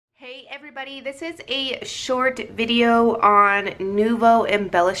Everybody, this is a short video on Nuvo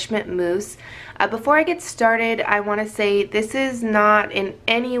embellishment mousse. Before I get started, I want to say this is not in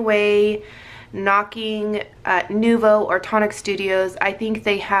any way knocking Nuvo or Tonic Studios. I think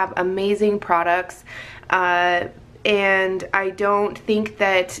they have amazing products, and I don't think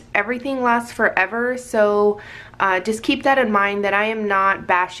that everything lasts forever, so just keep that in mind, that I am not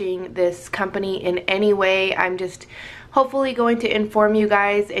bashing this company in any way. I'm just hopefully going to inform you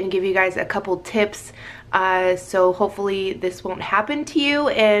guys and give you guys a couple tips, so hopefully this won't happen to you,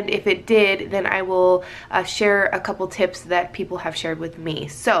 and if it did, then I will share a couple tips that people have shared with me.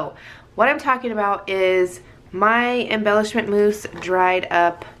 So what I'm talking about is my embellishment mousse dried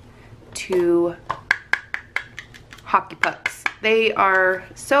up to hockey pucks. They are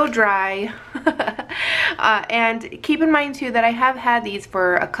so dry. And keep in mind too that I have had these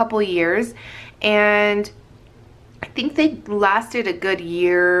for a couple years, and I think they lasted a good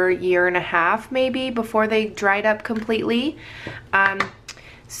year and a half maybe before they dried up completely.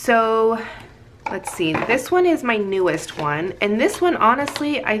 So let's see, this one is my newest one, and this one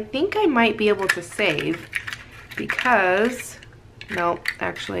honestly I think I might be able to save, because no,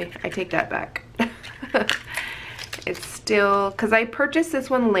 actually I take that back. It's still, because I purchased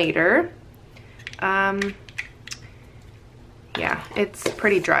this one later. Yeah, it's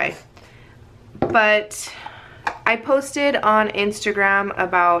pretty dry, but I posted on Instagram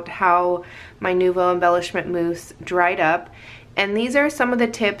about how my Nuvo embellishment mousse dried up, and these are some of the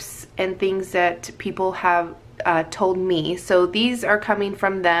tips and things that people have told me. So these are coming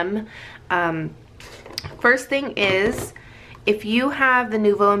from them. First thing is, if you have the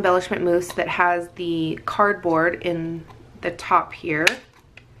Nuvo embellishment mousse that has the cardboard in the top here,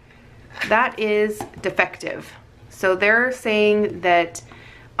 that is defective. So they're saying that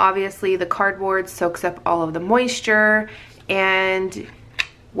obviously the cardboard soaks up all of the moisture, and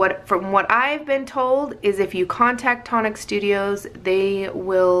from what I've been told is if you contact Tonic Studios, they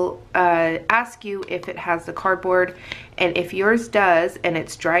will ask you if it has the cardboard, and if yours does and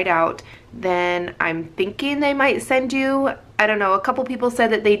it's dried out, then I'm thinking they might send you, I don't know, a couple people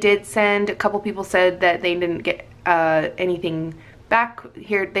said that they did send, a couple people said that they didn't get anything back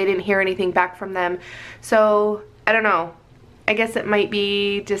here, they didn't hear anything back from them. So I don't know, I guess it might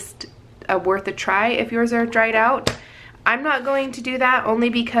be just worth a try if yours are dried out. I'm not going to do that, only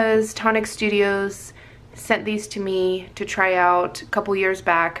because Tonic Studios sent these to me to try out a couple years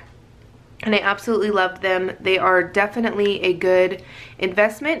back, and I absolutely loved them. They are definitely a good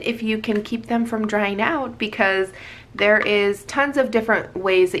investment if you can keep them from drying out, because there is tons of different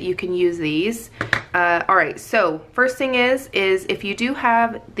ways that you can use these. Alright, so first thing is if you do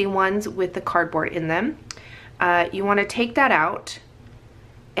have the ones with the cardboard in them, you want to take that out,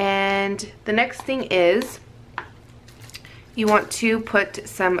 and the next thing is you want to put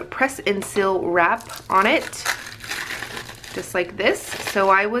some press and seal wrap on it, just like this. So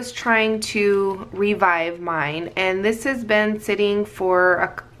I was trying to revive mine, and this has been sitting for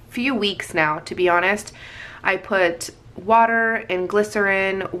a few weeks now, to be honest. I put water and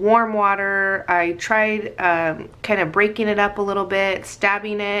glycerin, warm water. I tried kind of breaking it up a little bit,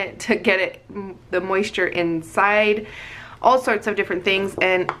 stabbing it to get the moisture inside, all sorts of different things,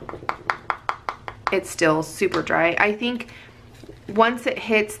 and it's still super dry. I think once it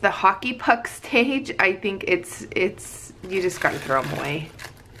hits the hockey puck stage, I think it's you just gotta throw them away.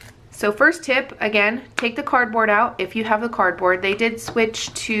 So first tip, again, take the cardboard out if you have the cardboard. They did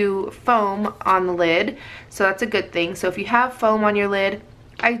switch to foam on the lid, so that's a good thing. So if you have foam on your lid,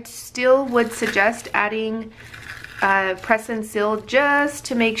 I still would suggest adding press and seal, just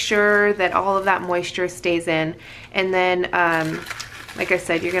to make sure that all of that moisture stays in. And then, like I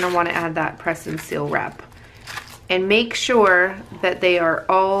said, you're gonna wanna add that press and seal wrap. And make sure that they are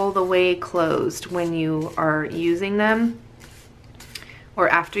all the way closed when you are using them, or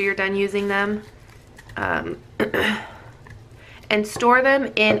after you're done using them. And store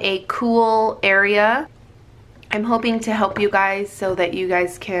them in a cool area. I'm hoping to help you guys so that you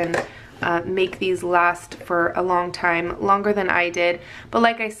guys can make these last for a long time, longer than I did. But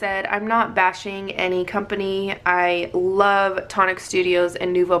like I said, I'm not bashing any company. I love Tonic Studios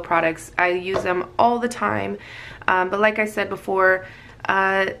and Nuvo products. I use them all the time. But like I said before,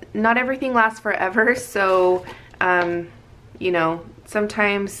 not everything lasts forever, so you know,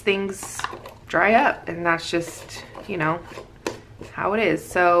 sometimes things dry up, and that's just, you know, how it is.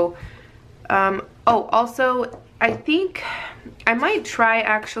 So oh, also I think I might try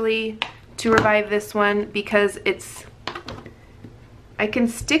actually to revive this one, because I can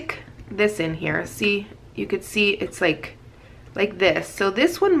stick this in here. See, you could see it's like this. So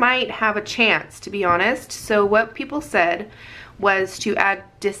this one might have a chance, to be honest. So what people said was to add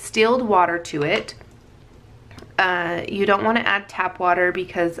distilled water to it. You don't want to add tap water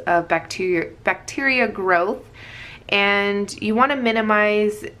because of bacteria growth, and you want to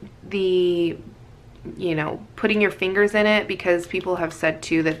minimize the, you know, putting your fingers in it, because people have said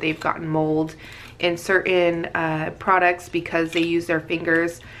too that they've gotten mold in certain products because they use their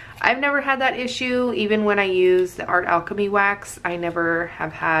fingers. I've never had that issue. Even when I use the Art Alchemy wax, I never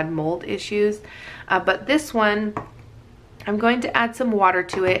have had mold issues. But this one, I'm going to add some water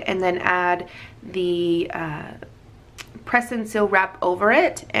to it and then add the press and seal wrap over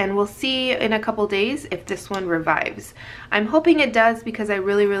it, and we'll see in a couple days if this one revives. I'm hoping it does because I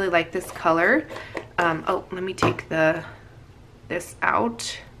really like this color. Oh, let me take this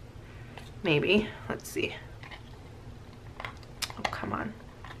out. Maybe. Let's see. Oh, come on.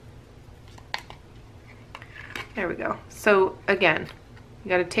 There we go. So again, you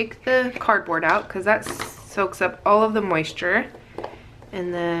got to take the cardboard out because that soaks up all of the moisture,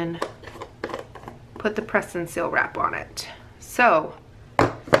 and then put the press and seal wrap on it. So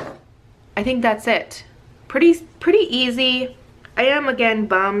I think that's it. Pretty easy. I am again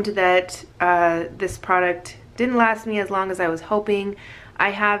bummed that this product didn't last me as long as I was hoping.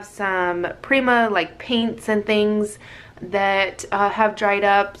 I have some Prima like paints and things that have dried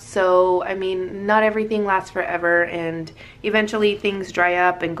up, so I mean, not everything lasts forever, and eventually things dry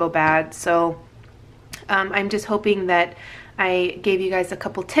up and go bad. So I'm just hoping that I gave you guys a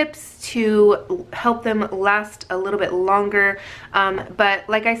couple tips to help them last a little bit longer. But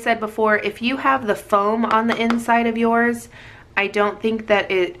like I said before, if you have the foam on the inside of yours, I don't think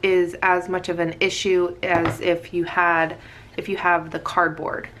that it is as much of an issue as if you have the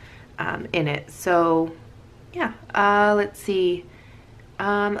cardboard in it. So yeah, let's see.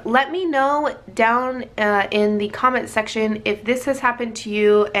 Let me know down in the comment section if this has happened to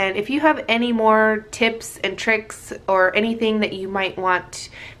you, and if you have any more tips and tricks or anything that you might want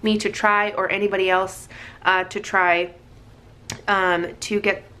me to try, or anybody else to try to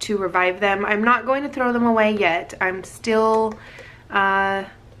get to revive them. I'm not going to throw them away yet. I'm still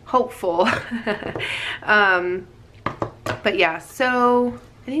hopeful. But yeah, so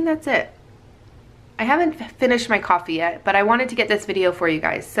I think that's it. I haven't finished my coffee yet, but I wanted to get this video for you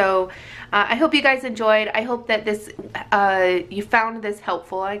guys. So I hope you guys enjoyed. I hope that this you found this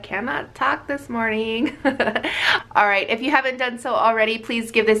helpful. I cannot talk this morning. All right, if you haven't done so already,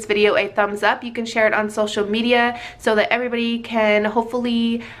 please give this video a thumbs up. You can share it on social media so that everybody can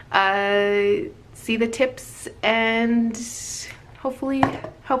hopefully see the tips and hopefully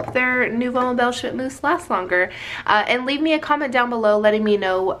help their Nuvo embellishment mousse last longer. And leave me a comment down below letting me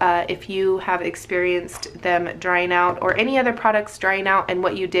know if you have experienced them drying out, or any other products drying out, and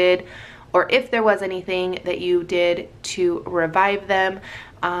what you did, or if there was anything that you did to revive them.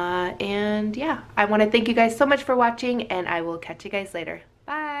 And yeah, I want to thank you guys so much for watching, and I will catch you guys later.